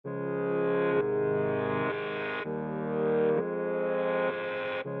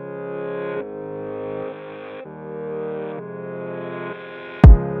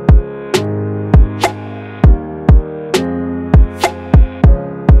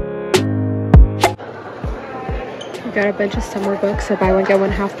Got a bunch of summer books, so buy one get one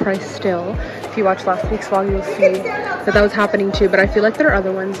half price still. If you watched last week's vlog, you'll see that was happening too, but I feel like there are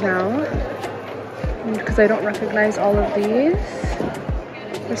other ones now because I don't recognize all of these.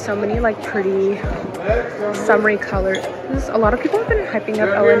 There's so many like pretty summery colors. A lot of people have been hyping up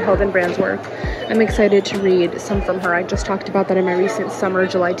Ellen Hildenbrand's work. I'm excited to read some from her. I just talked about that in my recent summer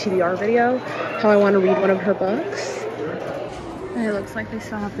July TBR video, how I want to read one of her books. And it looks like they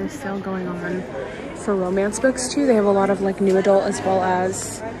still have this sale going on for romance books too. They have a lot of like new adult as well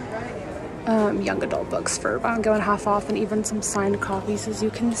as young adult books for buy one get one half off, and even some signed copies, as you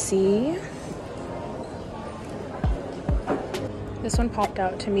can see. This one popped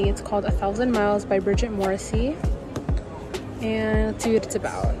out to me. It's called 1,000 Miles by Bridget Morrissey, and let's see what it's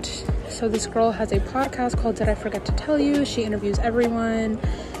about. So this girl has a podcast called Did I Forget to Tell You? She interviews everyone,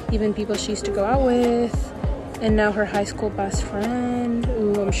 even people she used to go out with, and now her high school best friend.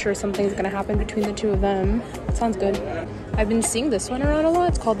 Ooh, I'm sure something's gonna happen between the two of them. Sounds good. I've been seeing this one around a lot.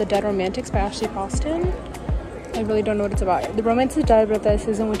 It's called The Dead Romantics by Ashley Poston. I really don't know what it's about. The romance is dead, but this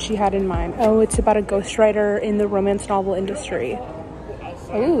isn't what she had in mind. Oh, it's about a ghostwriter in the romance novel industry.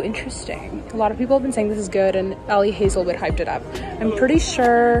 Oh, interesting. A lot of people have been saying this is good, and Ellie Hazelwood hyped it up. I'm pretty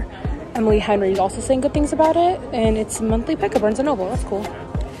sure Emily Henry is also saying good things about it, and it's a monthly pick at Barnes & Noble. That's cool.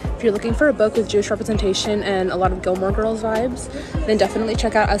 If you're looking for a book with Jewish representation and a lot of Gilmore Girls vibes, then definitely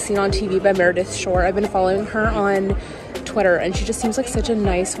check out As Seen on TV by Meredith Schorr. I've been following her on Twitter, and she just seems like such a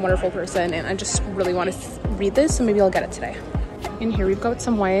nice, wonderful person, and I just really want to read this, so maybe I'll get it today. In here we've got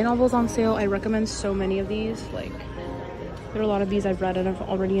some YA novels on sale. I recommend so many of these. Like, there are a lot of these I've read and I've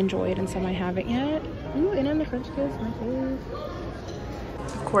already enjoyed, and some I haven't yet. Ooh, and the French Kiss, my fave.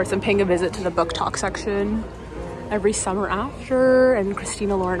 Of course, I'm paying a visit to the book talk section every summer after, and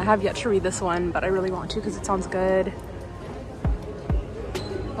Christina Lauren. I have yet to read this one, but I really want to because it sounds good.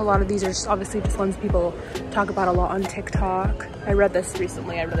 A lot of these are just obviously just ones people talk about a lot on TikTok. I read this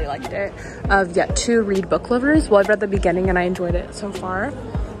recently. I really liked it. I've yet to read Book Lovers. Well, I've read the beginning and I enjoyed it so far.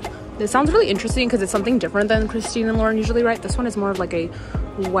 This sounds really interesting because it's something different than Christine and Lauren usually write. This one is more of like a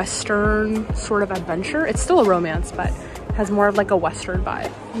Western sort of adventure. It's still a romance, but has more of like a Western vibe.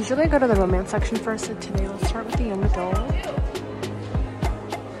 Usually I go to the romance section first, so today let's start with the young adult.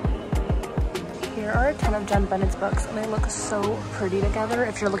 Here are a ton of Jen Bennett's books, and they look so pretty together.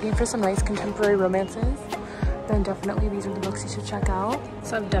 If you're looking for some nice contemporary romances, then definitely these are the books you should check out.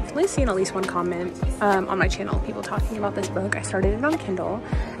 So I've definitely seen at least one comment on my channel, people talking about this book. I started it on Kindle,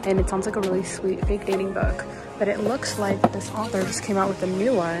 and it sounds like a really sweet fake dating book, but it looks like this author just came out with a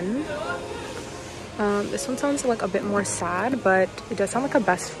new one. This one sounds like a bit more sad, but it does sound like a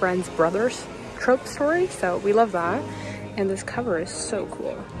best friend's brothers trope story, so we love that. And this cover is so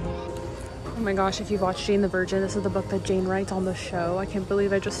cool. Oh my gosh, if you've watched Jane the Virgin, this is the book that Jane writes on the show. I can't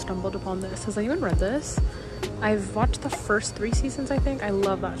believe I just stumbled upon this. Has anyone read this? I've watched the first 3 seasons, I think. I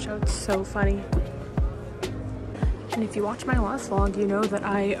love that show. It's so funny. And if you watch my last vlog, you know that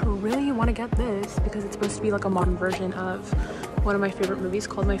I really want to get this because it's supposed to be like a modern version of one of my favorite movies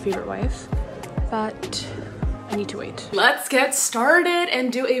called My Favorite Wife. But I need to wait. Let's get started and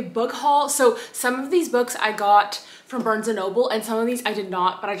do a book haul. So some of these books I got from Barnes & Noble, and some of these I did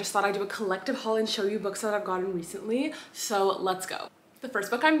not, but I just thought I'd do a collective haul and show you books that I've gotten recently. So let's go. The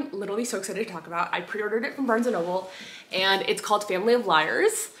first book I'm literally so excited to talk about. I pre-ordered it from Barnes & Noble, and it's called Family of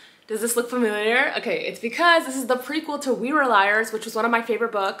Liars. Does this look familiar? Okay, it's because this is the prequel to We Were Liars, which was one of my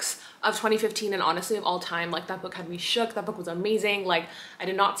favorite books of 2015 and honestly of all time. Like, that book had me shook. That book was amazing. Like, I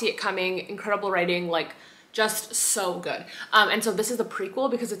did not see it coming. Incredible writing. Like, just so good. And so this is the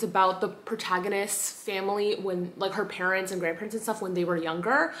prequel because it's about the protagonist's family when, like, her parents and grandparents and stuff when they were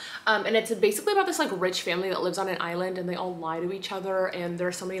younger. And it's basically about this like rich family that lives on an island, and they all lie to each other, and there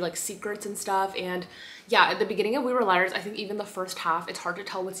are so many like secrets and stuff. And yeah, at the beginning of We Were Liars, I think even the first half, it's hard to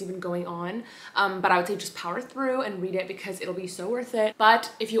tell what's even going on. But I would say just power through and read it because it'll be so worth it.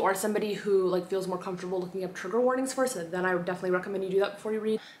 But if you are somebody who like feels more comfortable looking up trigger warnings first, then I would definitely recommend you do that before you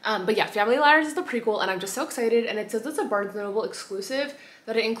read. But yeah, Family Liars is the prequel, and I'm just so excited. And it says it's a Barnes & Noble exclusive,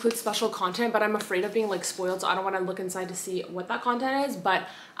 that it includes special content, but I'm afraid of being like spoiled, so I don't want to look inside to see what that content is. But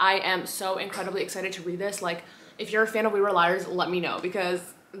I am so incredibly excited to read this. Like, if you're a fan of We Were Liars, let me know, because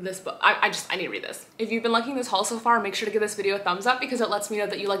this book, I need to read this. If you've been liking this haul so far, make sure to give this video a thumbs up because it lets me know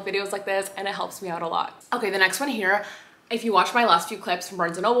that you like videos like this, and it helps me out a lot. Okay, the next one here, if you watch my last few clips from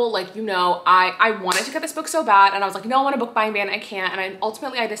Barnes & Noble, like, you know, I wanted to get this book so bad, and I was like, no, I want a book buying ban, I can't. And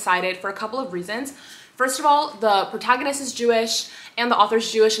ultimately I decided, for a couple of reasons. First of all, the protagonist is Jewish and the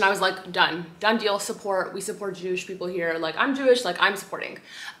author's Jewish, and I was like, done deal, support. We support Jewish people here. Like, I'm Jewish, like, I'm supporting.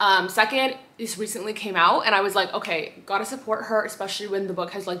 Second, this recently came out and I was like, okay, gotta support her, especially when the book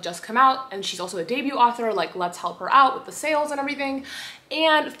has like just come out and she's also a debut author. Like, let's help her out with the sales and everything.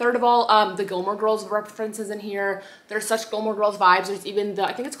 And third of all, the Gilmore Girls references in here. There's such Gilmore Girls vibes. There's even the,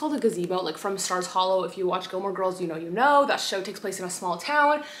 I think it's called a gazebo, like from Stars Hollow. If you watch Gilmore Girls, you know. That show takes place in a small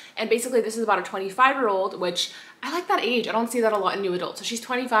town. And basically this is about a 25-year-old, which I like that age. I don't see that a lot in new adults. So she's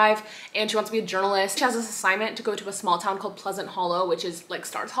 25 and she wants to be a journalist. She has this assignment to go to a small town called Pleasant Hollow, which is like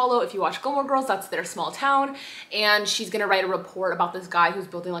Stars Hollow. If you watch Gilmore Girls, that's their small town. And she's gonna write a report about this guy who's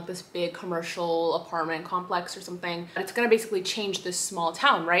building like this big commercial apartment complex or something. It's gonna basically change this small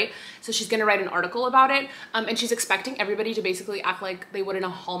town, right? So she's gonna write an article about it. And she's expecting everybody to basically act like they would in a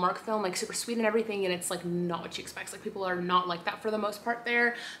Hallmark film, like super sweet and everything. And it's like not what she expects. Like, people are not like that for the most part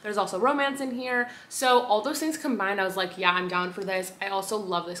there. There's also romance in here. So all those things combined, I was like, yeah, I'm down for this. I also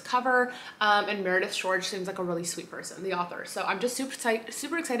love this cover. And Meredith Schorr seems like a really sweet person, the author. So I'm just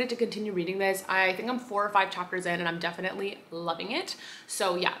super excited to continue reading this. I think I'm 4 or 5 chapters in and I'm definitely loving it.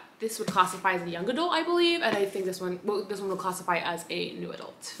 So yeah, this would classify as a young adult, I believe. And I think this one will classify as a new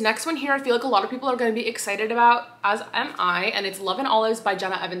adult. Next one here, I feel like a lot of people are going to be excited about, as am I, and it's Love and Olives by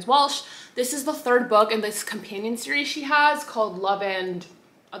Jenna Evans Welch. This is the 3rd book in this companion series she has called Love and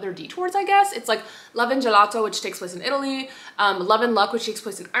Other Detours, I guess. It's like Love and Gelato, which takes place in Italy, Love and Luck, which takes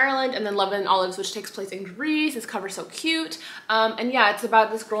place in Ireland, and then Love and Olives, which takes place in Greece. This cover's so cute. And yeah, it's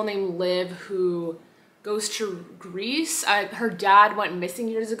about this girl named Liv who goes to Greece. Her dad went missing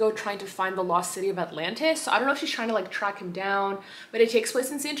years ago trying to find the lost city of Atlantis. So I don't know if she's trying to like track him down, but it takes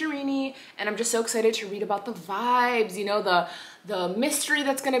place in Santorini, and I'm just so excited to read about the vibes, you know, the mystery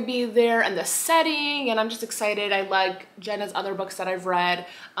that's gonna be there and the setting, and I'm just excited. I like Jenna's other books that I've read,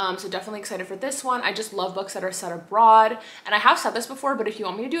 so definitely excited for this one. I just love books that are set abroad, and I have said this before, but if you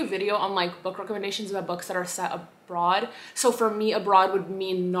want me to do a video on like book recommendations about books that are set abroad, so for me abroad would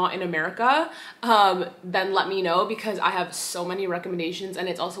mean not in America, then let me know, because I have so many recommendations and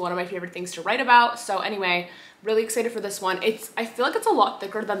it's also one of my favorite things to write about. So anyway, really excited for this one. I feel like it's a lot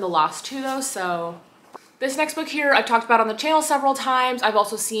thicker than the last 2 though, so. This next book here, I've talked about on the channel several times. I've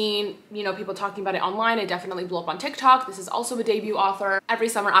also seen, you know, people talking about it online. It definitely blew up on TikTok. This is also a debut author, Every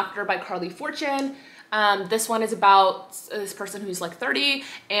Summer After by Carley Fortune. This one is about this person who's like 30,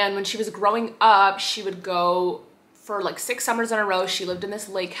 and when she was growing up, she would go for like 6 summers in a row. She lived in this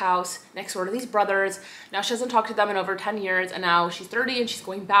lake house next door to these brothers. Now she hasn't talked to them in over 10 years, and now she's 30 and she's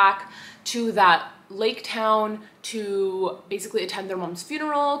going back to that lake town to basically attend their mom's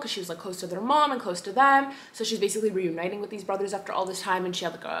funeral, because she was like close to their mom and close to them. So she's basically reuniting with these brothers after all this time, and she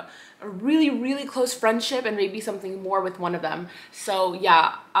had like a really close friendship and maybe something more with one of them. So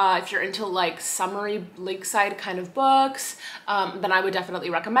yeah, if you're into like summery lakeside kind of books, then I would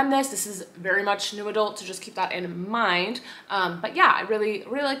definitely recommend this. This is very much new adult, so just keep that in mind. But yeah, I really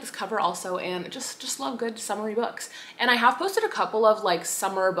like this cover also, and just love good summery books. And I have posted a couple of like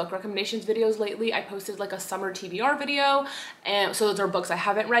summer book recommendations videos lately. I posted like a summer TBR video, and so those are books I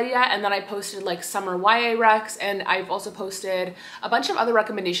haven't read yet, and then I posted like summer YA recs, and I've also posted a bunch of other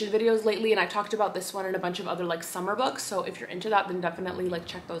recommendation videos lately, and I talked about this one and a bunch of other like summer books. So if you're into that, then definitely like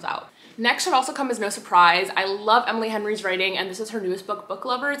check those out. Next should also come as no surprise. I love Emily Henry's writing, and this is her newest book, Book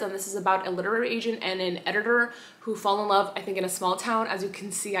Lovers, and this is about a literary agent and an editor who fall in love, I think, in a small town. As you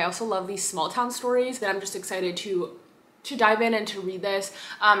can see, I also love these small town stories, that I'm just excited to dive in and to read this.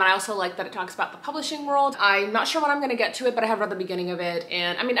 And I also like that it talks about the publishing world. I'm not sure when I'm gonna get to it, but I have read the beginning of it,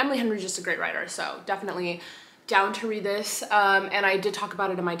 and I mean, Emily Henry's just a great writer, so definitely down to read this. And I did talk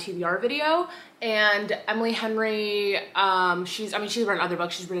about it in my TBR video. And Emily Henry, she's written other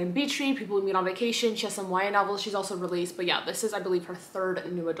books. She's written Beach Read, People We Meet on Vacation. She has some YA novels she's also released, but yeah, this is, I believe, her 3rd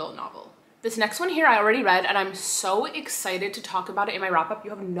new adult novel. This next one here I already read, and I'm so excited to talk about it in my wrap-up.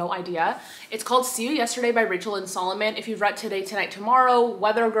 You have no idea. It's called See You Yesterday by Rachel Lynn Solomon. If you've read Today, Tonight, Tomorrow,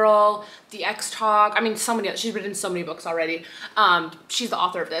 Weather Girl, The X Talk, I mean, so many, she's written so many books already. She's the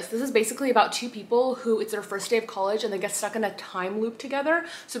author of this. This is basically about 2 people who, it's their first day of college, and they get stuck in a time loop together.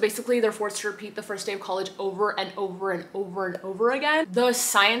 So basically they're forced to repeat the first day of college over and over and over and over again. The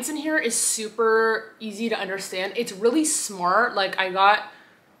science in here is super easy to understand. It's really smart. Like, I got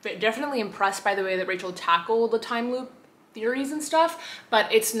definitely impressed by the way that Rachel tackled the time loop theories and stuff, but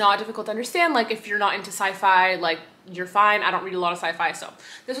it's not difficult to understand. Like, if you're not into sci-fi, like, you're fine. I don't read a lot of sci-fi, so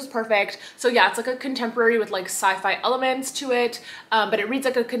this was perfect. So yeah, it's like a contemporary with like sci-fi elements to it, but it reads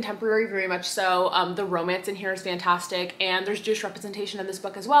like a contemporary very much so. The romance in here is fantastic, and there's Jewish representation in this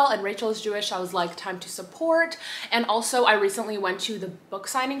book as well, and Rachel is Jewish. I was like, time to support. And also I recently went to the book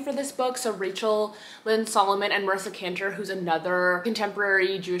signing for this book. So Rachel, Lynn Solomon, and Marissa Cantor, who's another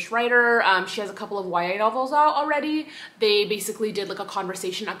contemporary Jewish writer, she has a couple of YA novels out already. They basically did like a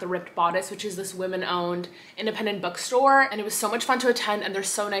conversation at the Ripped Bodice, which is this women-owned independent bookstore, and it was so much fun to attend, and they're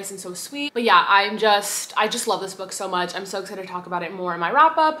so nice and so sweet. But yeah, I just love this book so much. I'm so excited to talk about it more in my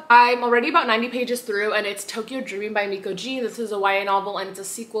wrap up. I'm already about 90 pages through, and it's Tokyo Dreaming by Emiko. This is a YA novel, and it's a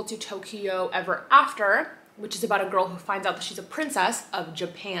sequel to Tokyo Ever After, which is about a girl who finds out that she's a princess of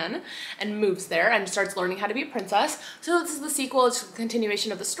Japan and moves there and starts learning how to be a princess. So this is the sequel. It's a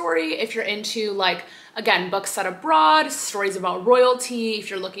continuation of the story. If you're into, like, again, books set abroad, stories about royalty, if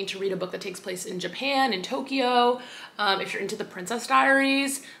you're looking to read a book that takes place in Japan, in Tokyo, if you're into the Princess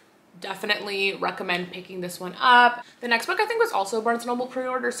Diaries, definitely recommend picking this one up. The next book I think was also Barnes & Noble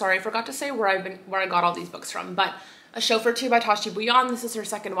pre-order. Sorry, I forgot to say where I got all these books from, but A Chauffeur 2 by Tashie Bhuiyan. This is her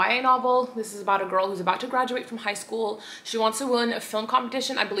second YA novel. This is about a girl who's about to graduate from high school. She wants to win a film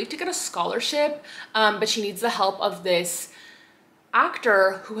competition, I believe to get a scholarship, but she needs the help of this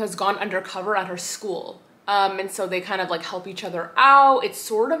actor who has gone undercover at her school. And so they kind of like help each other out. It's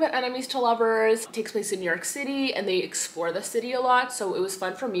sort of an enemies to lovers. It takes place in New York City, and they explore the city a lot. So it was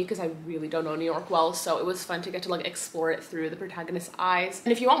fun for me because I really don't know New York well. So it was fun to get to like explore it through the protagonist's eyes.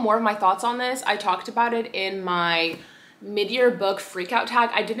 And if you want more of my thoughts on this, I talked about it in my mid-year book freakout tag.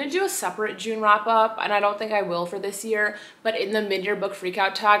 I didn't do a separate June wrap up, and I don't think I will for this year, but in the mid-year book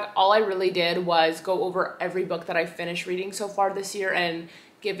freakout tag, all I really did was go over every book that I finished reading so far this year and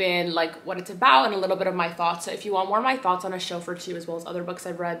given like what it's about and a little bit of my thoughts. So if you want more of my thoughts on A Chauffeur 2 as well as other books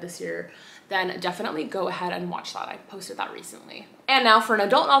I've read this year, then definitely go ahead and watch that. I posted that recently. And now for an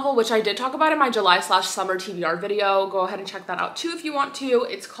adult novel, which I did talk about in my July/summer TBR video. Go ahead and check that out too if you want to.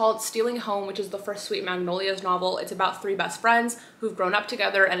 It's called Stealing Home, which is the first Sweet Magnolias novel. It's about 3 best friends who've grown up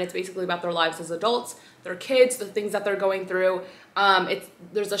together, and it's basically about their lives as adults, their kids, the things that they're going through.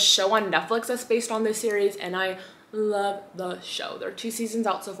 There's a show on Netflix that's based on this series, and I love the show. There are 2 seasons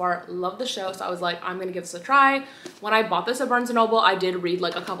out so far. Love the show, so I was like, I'm gonna give this a try. When I bought this at Barnes & Noble, I did read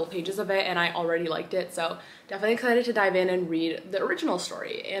like a couple pages of it, and I already liked it, so definitely excited to dive in and read the original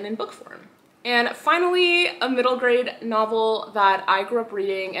story and in book form. And finally, a middle grade novel that I grew up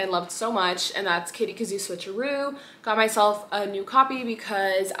reading and loved so much, and that's Katie Kazoo Switcheroo. Got myself a new copy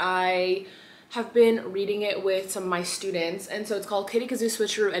because I have been reading it with some of my students, and so it's called Katie Kazoo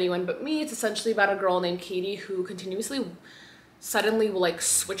Switcheroo Anyone But Me. It's essentially about a girl named Katie who continuously suddenly will like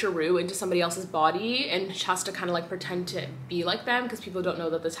switcheroo into somebody else's body, and she has to kind of like pretend to be like them because people don't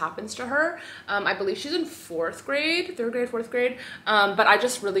know that this happens to her. I believe she's in 4th grade, 3rd grade, 4th grade, but I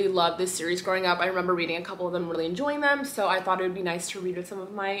just really loved this series growing up. I remember reading a couple of them, really enjoying them, so I thought it would be nice to read with some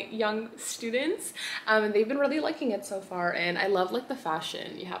of my young students, and they've been really liking it so far. And I love like the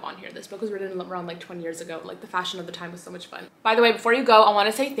fashion you have on here. This book was written around like 20 years ago. Like the fashion of the time was so much fun. By the way, before you go, I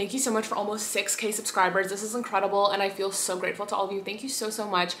want to say thank you so much for almost 6K subscribers. This is incredible, and I feel so grateful to all of you. Thank you so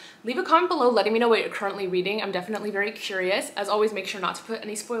much. Leave a comment below letting me know what you're currently reading. I'm definitely very curious. As always, make sure not to put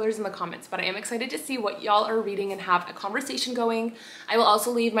any spoilers in the comments, but I am excited to see what y'all are reading and have a conversation going. I will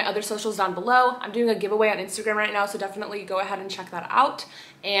also leave my other socials down below. I'm doing a giveaway on Instagram right now, so definitely go ahead and check that out,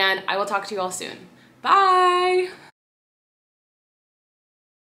 and I will talk to you all soon. Bye!